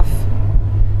half.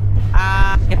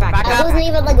 Get back, back get I up. wasn't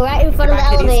even like right in front of the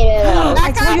Get back, kitties. elevator though.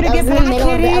 I told you to That get was in the back, middle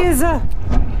of the kitties.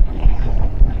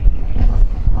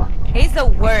 He's the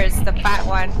worst, the fat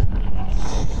one.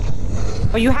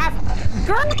 Oh, you have...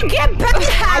 Girl, get back!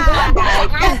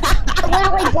 I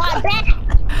literally got back.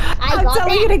 I I'm got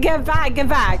telling you back. to get back, get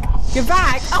back. Get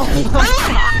back! Oh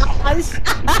my gosh.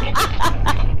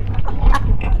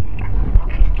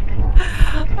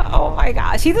 Oh my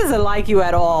gosh, he doesn't like you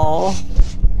at all.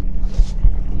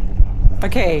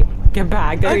 Okay, get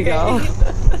back. There you go.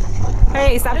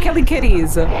 Hey, stop killing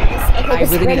kitties. I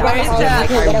really need oxygen. Like,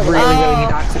 I really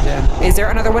need oxygen. Is there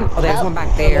another one? Oh, there's one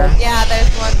back there. Yeah, there's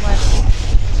one.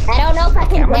 I don't know if I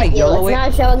can I'm gonna get you. YOLO It's it.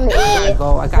 not showing the E. I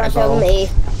gotta It's not go. showing the E.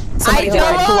 Somebody I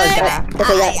died. Who was YOLO that? it.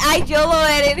 Okay, yeah. I YOLO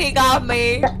it and he got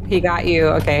me. He got you.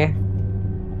 Okay.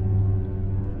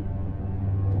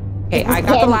 Okay, I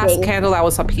got the last Camping. candle that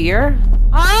was up here.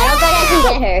 I don't think I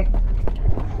can get her.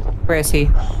 Where is he? I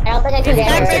don't think I can get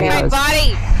her That's right in now. my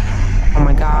body. Oh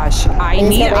my gosh. I Is he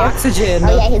need still there? oxygen.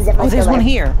 Oh, yeah, he's definitely Oh, there's still one there.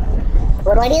 here.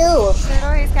 What do I do?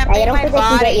 Turtle, he's camping I don't my think I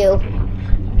can body. get you.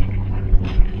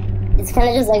 It's kind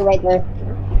of just like right there.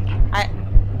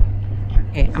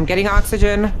 Okay, I'm getting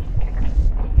oxygen. I'm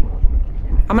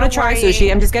gonna Don't try worry.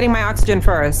 sushi. I'm just getting my oxygen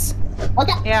first. What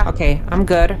the? Yeah. Okay, I'm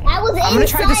good. I was I'm gonna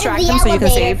try to inside distract of the him so you can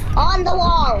elevator, save. on the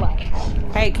wall.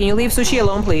 Hey, can you leave sushi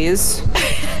alone, please?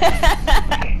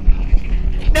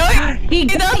 No, He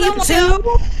got doesn't you want too?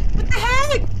 What the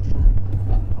heck?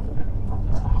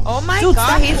 Oh my Dude, god,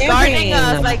 stop he's guarding camping.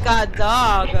 us like a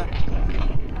dog.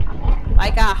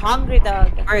 Like a hungry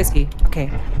dog. Where is he? Okay.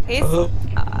 He's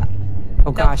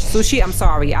Oh gosh, sushi, I'm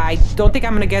sorry. I don't think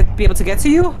I'm gonna be able to get to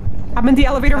you. I'm in the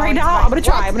elevator right it's now. fine. I'm gonna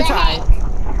try. I'm gonna try.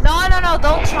 No,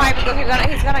 don't try because he's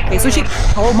gonna Okay, kill sushi. you.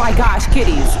 Oh my gosh,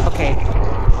 kitties. Okay.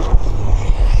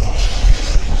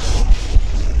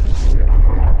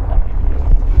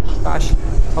 Gosh.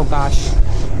 Oh gosh.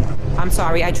 I'm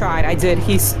sorry. I tried. I did.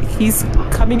 He's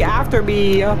coming after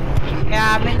me.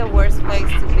 Yeah, I'm in the worst place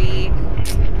to be.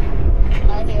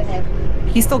 I hear him.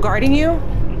 He's still guarding you?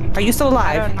 Are you still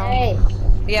I alive? don't know. Hey.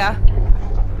 Yeah.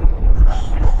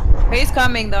 He's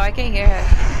coming though, I can hear him.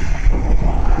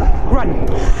 Run.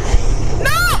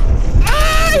 No!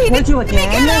 Ah! He told you didn't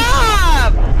again? get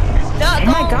up! Oh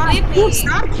my god, leave me. dude,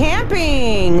 stop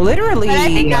camping! Literally. But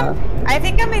I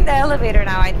think I'm in the elevator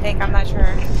now, I think. I'm not sure.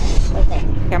 Okay.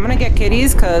 I'm gonna get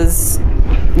kitties, cause...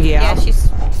 Yeah, she's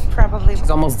probably... She's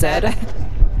almost dead.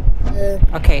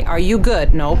 Okay, are you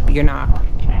good? Nope, you're not.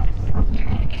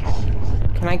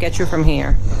 Can I get you from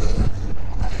here?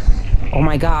 Oh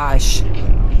my gosh.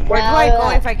 Where do I go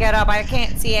if I get up? I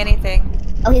can't see anything.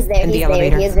 Oh, he's there. In the He's there.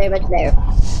 elevator. He is very much there.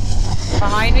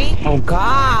 Behind me? Oh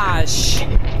gosh.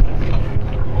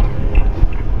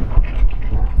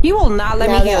 He will not let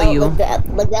me heal you.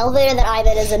 The elevator that I'm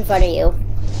in is in front of you.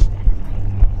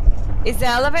 Is the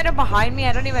elevator behind me?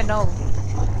 I don't even know.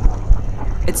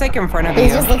 It's like in front of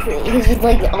He's you. just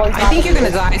like on top I think of you're gonna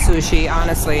die, Sushi,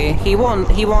 honestly. He won't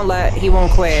quit. He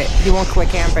won't quit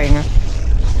camping.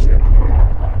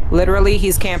 Literally,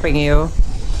 he's camping you.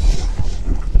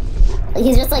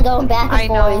 He's just like going back and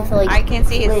forth. Know. Like, I can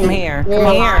see his... Come here. Yeah.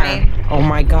 Come here. Oh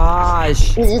my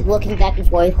gosh. He's just looking back and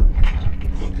forth.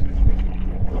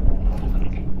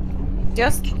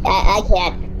 Just... I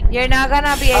can't. You're not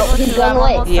gonna be able he's to... going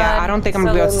away. Yeah, I don't think I'm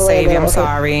gonna be able to save you. I'm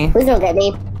sorry. Please don't get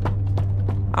me.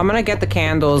 I'm gonna get the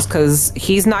candles because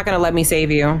he's not gonna let me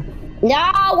save you.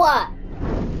 No!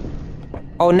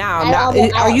 Oh, now.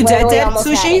 I Are you dead, almost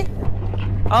had Sushi? it.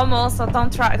 Almost, so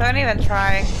don't try. Don't even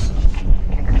try.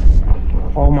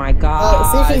 Oh my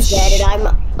gosh. Sushi's dead, and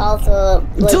I'm also.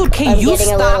 Like, dude, can you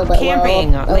stop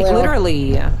camping? Like,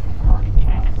 literally.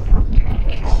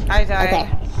 I died. Okay.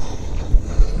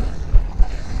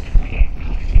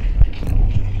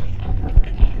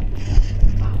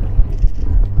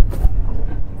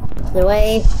 The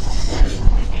way.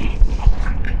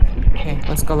 Okay,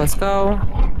 let's go, let's go.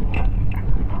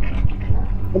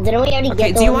 Didn't we already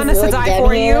Okay, get do you want us to like, die down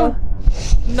for here?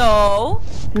 you? No.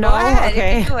 No? Go ahead,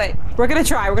 Okay. you can do it. We're gonna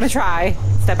try.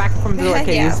 Step back from the door, Yeah.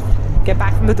 kitties. Get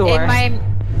back from the door. In my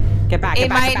Get back,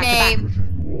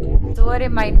 name. Do it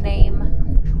in my name.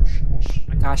 Oh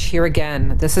my gosh, here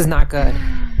again. This is not good.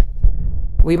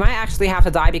 We might actually have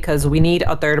to die because we need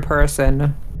a third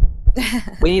person.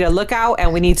 We need a lookout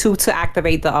and we need two to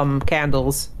activate the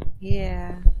candles.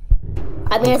 Yeah.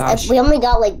 I mean, we only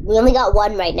got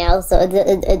one right now, so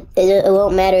it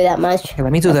won't matter that much. Okay,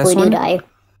 let me do if this we one. Do die.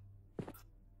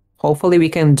 Hopefully we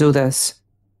can do this.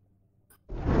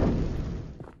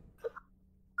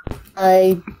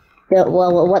 Well,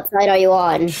 what side are you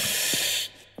on?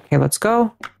 Okay, let's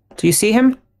go. Do you see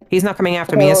him? He's not coming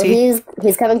after me, is he?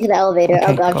 He's coming to the elevator.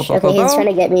 Okay, oh gosh. go, Okay, he's trying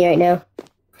to get me right now.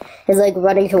 He's like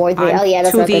running towards me. Oh yeah,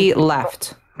 that's to not the good.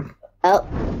 left. Oh.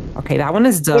 Okay, that one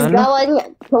is He's done.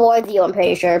 going towards you, I'm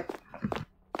pretty sure.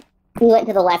 He went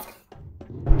to the left.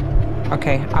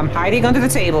 Okay, I'm hiding under the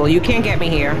table. You can't get me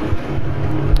here.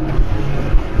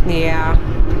 Yeah,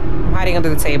 I'm hiding under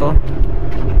the table.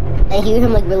 I hear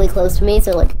him like really close to me,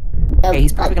 so like. Okay,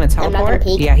 he's probably gonna I'm not teleport.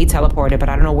 gonna peek. Yeah, he teleported, but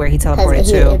I don't know where he teleported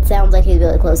to. It sounds like he's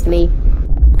really close to me.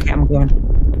 Okay, I'm going.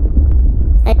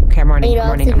 Okay, I'm running. I'm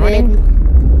running. I'm running.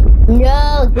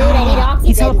 No, dude, I need oxygen.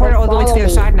 He teleported all the way to the other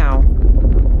side now.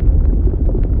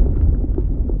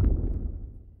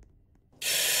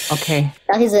 Okay.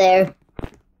 Oh, he's there.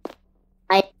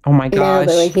 Oh my No, gosh.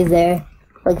 but like he's there.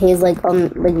 Like he's like on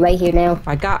like right here now.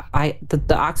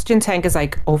 The oxygen tank is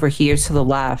like over here to the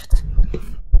left.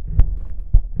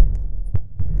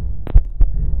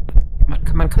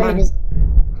 Come on.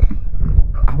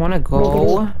 I want to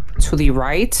go to the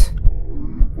right.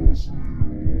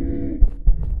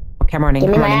 Okay, I'm running. Give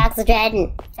me I'm my running.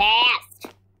 oxygen fast.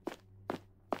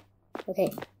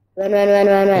 Okay, run.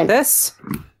 Like this.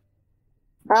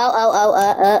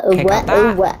 Okay, got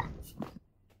that. What?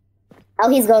 Oh,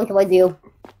 he's going towards you.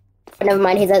 Never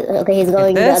mind. He's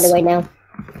going the other way now.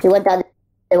 He went the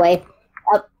other way.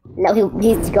 Oh, no,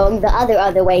 he's going the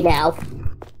other way now.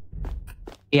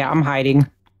 Yeah, I'm hiding.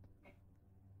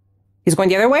 He's going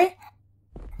the other way?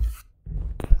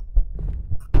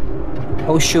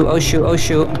 Oh shoot.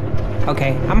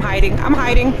 Okay, I'm hiding.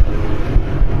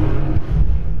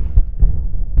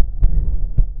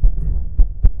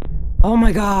 Oh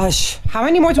my gosh. How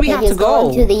many more do we have to go?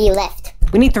 He's going to the left.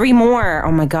 We need 3 more.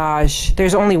 Oh my gosh.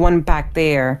 There's only one back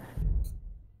there.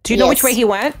 Do you know which way he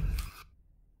went?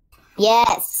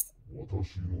 Yes.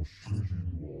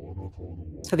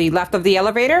 To the left of the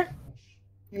elevator?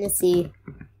 Let me see.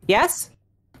 Yes?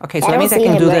 Okay, so that means I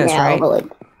can do this, now, right? like,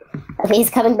 okay, he's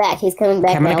coming back. Okay,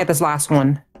 I'm gonna get this last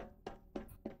one.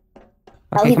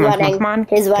 Okay, he's come running. on.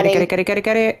 He's running.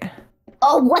 Get it.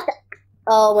 Oh, what the?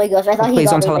 Oh my gosh, I thought he please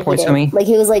got don't me, teleport but he to me. didn't. Like,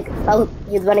 he was like, oh,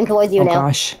 he's running towards you now. Oh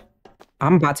gosh.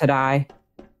 I'm about to die.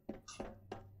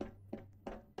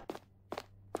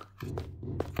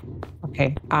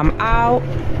 Okay, I'm out.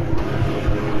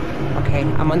 Okay,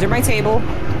 I'm under my table.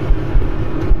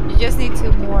 You just need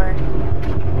 2 more.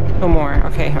 2 more.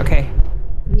 Okay, okay.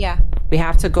 Yeah. We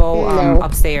have to go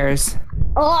upstairs.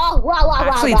 Oh, wow,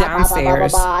 Actually,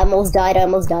 downstairs. I almost died.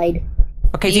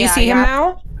 Okay, do you see him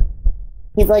now?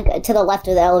 He's like to the left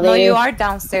of the elevator. No, you are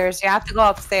downstairs. You have to go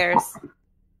upstairs.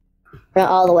 Not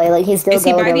all the way. Like he's still. Is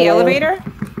he by the elevator?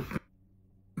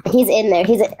 He's in there.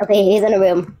 He's in a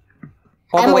room.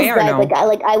 All the way or no?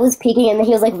 Like I was peeking and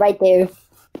he was like right there.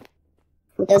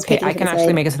 Okay, I can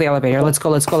actually make it to the elevator. Let's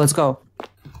go.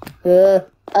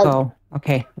 Oh,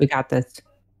 okay, we got this.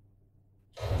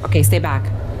 Okay, stay back.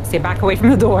 Stay back away from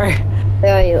the door.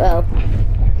 Where are you? Oh.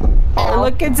 Oh,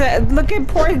 look at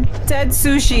poor dead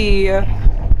Sushi.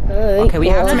 Okay, we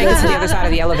have to make it to the other side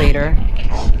of the elevator.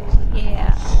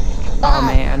 Yeah. Oh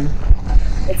man.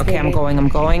 Okay, I'm going.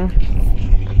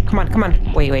 Come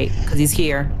on. Wait, because he's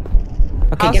here.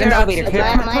 Okay, get in the elevator.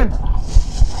 Come on.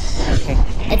 Okay.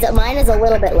 Mine is a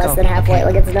little bit less than halfway.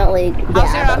 Like it's not like We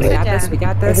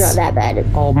got this. It's not that bad.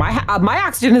 Oh, my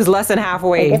oxygen is less than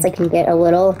halfway. I guess I can get a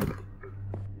little.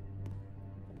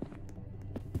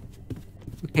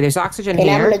 Okay, there's oxygen here.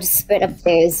 And I'm gonna just sprint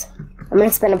upstairs. I'm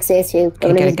gonna sprint upstairs too.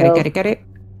 Okay, get it.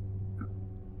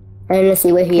 I'm gonna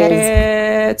see where he is. Get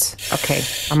it. Okay,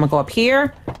 I'm gonna go up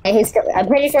here. And I'm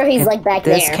pretty sure he's like back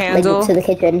this there, candle. like to the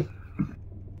kitchen.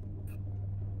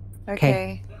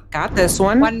 Okay. Got this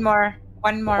one. One more.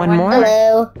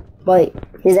 Hello. Wait,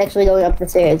 he's actually going up the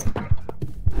stairs.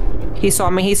 He saw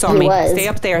me. Stay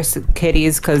up there,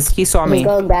 kitties, because he saw me. He's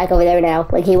going back over there now.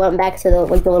 Like he went back to the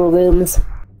little rooms.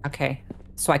 Okay,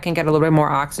 so I can get a little bit more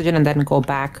oxygen and then go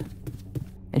back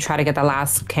and try to get the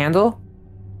last candle.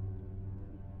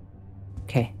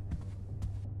 Okay.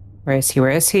 Where is he?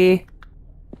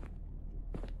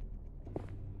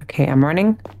 Okay, I'm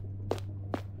running.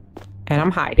 And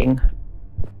I'm hiding.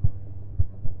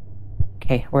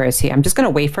 Okay, where is he? I'm just gonna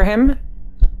wait for him.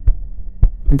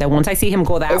 And then once I see him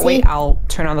go that way, I'll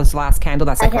turn on this last candle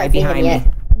that's like right behind me.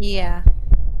 Yeah.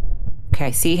 Okay,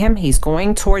 I see him. He's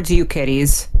going towards you,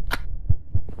 kitties.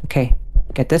 Okay,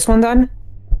 get this one done.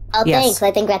 Oh, yes. Thanks.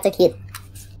 I think that's a cute.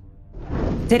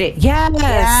 Did it? Yes!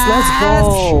 Let's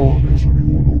go!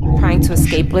 Trying to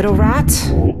escape, little rat.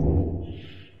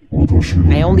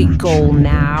 My only goal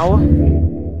now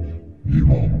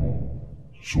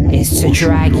is to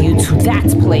drag you to that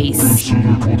place.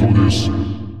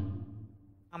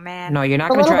 Oh man. No, you're not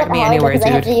gonna drag me anywhere, dude. I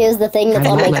have to use the thing that's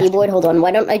on my keyboard. Hold on.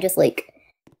 Why don't I just like...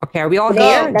 Okay, are we all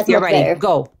here? That's You're ready. Better.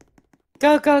 Go.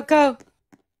 Go.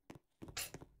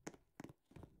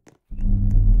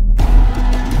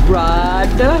 Run.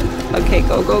 Okay,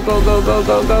 go. Go.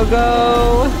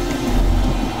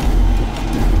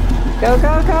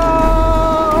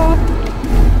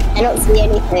 I don't see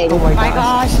anything. Oh my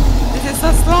gosh. This is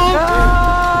so slow.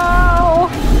 No!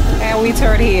 And we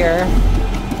turn here.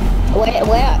 Where?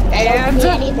 I don't see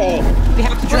anything. We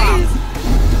have to drop.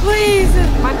 Please.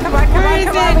 Come on.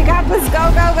 We got this. Go.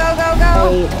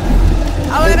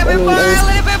 A little bit more.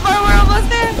 We're almost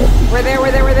there.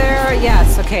 We're there.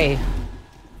 Yes, okay.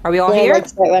 Are we all here?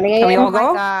 Start running again? Can we all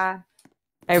go? God.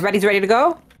 Everybody's ready to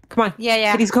go? Come on.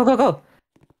 Yeah. Please go.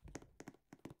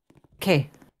 Okay.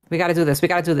 We gotta do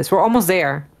this. We're almost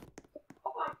there.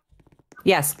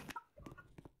 Yes.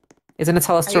 It's gonna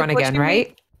tell us to run again,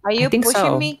 right? Are you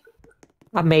pushing me?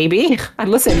 Maybe.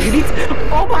 Listen, you need to...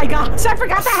 Oh my gosh, I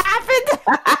forgot that happened!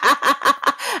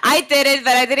 I did it,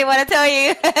 but I didn't want to tell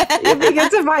you. You begin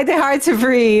to find it hard to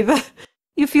breathe.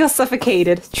 You feel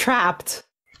suffocated, trapped.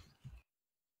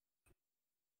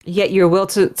 Yet your will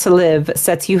to live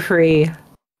sets you free.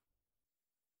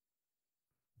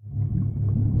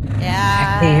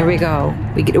 Yeah. Okay, here we go.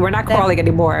 We're not crawling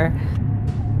anymore.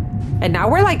 And now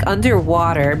we're like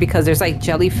underwater because there's like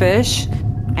jellyfish.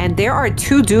 And there are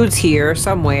 2 dudes here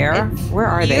somewhere. Where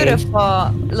are they? Beautiful.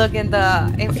 Look in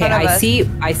front of us.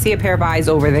 I see a pair of eyes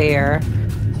over there.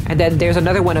 And then there's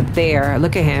another one up there.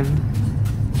 Look at him.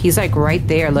 He's like right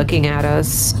there looking at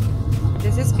us.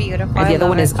 This is beautiful. And the other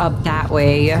one is up that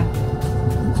way.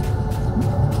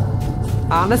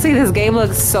 Honestly, this game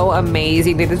looks so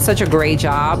amazing. They did such a great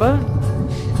job.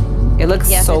 It looks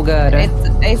so good.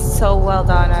 It's so well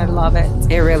done. I love it.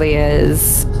 It really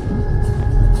is.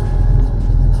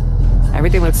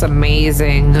 Everything looks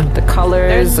amazing. The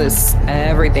colors,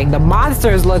 everything. The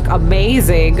monsters look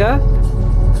amazing.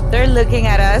 They're looking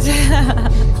at us.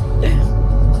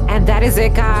 And that is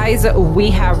it, guys.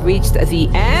 We have reached the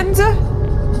end.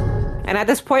 And at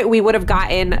this point, we would have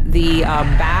gotten the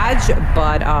badge,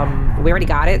 but we already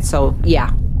got it. So,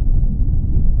 yeah.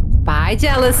 Bye,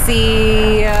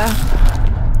 Jealousy.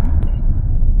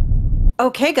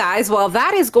 Okay, guys, well,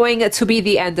 that is going to be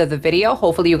the end of the video.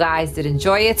 Hopefully you guys did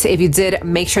enjoy it. If you did,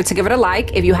 make sure to give it a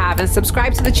like. If you haven't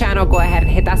subscribed to the channel, go ahead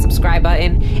and hit that subscribe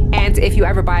button. And if you're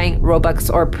ever buying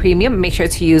Robux or Premium, make sure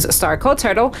to use star code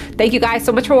turtle. Thank you guys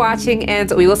so much for watching,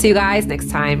 and we will see you guys next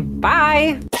time.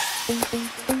 Bye!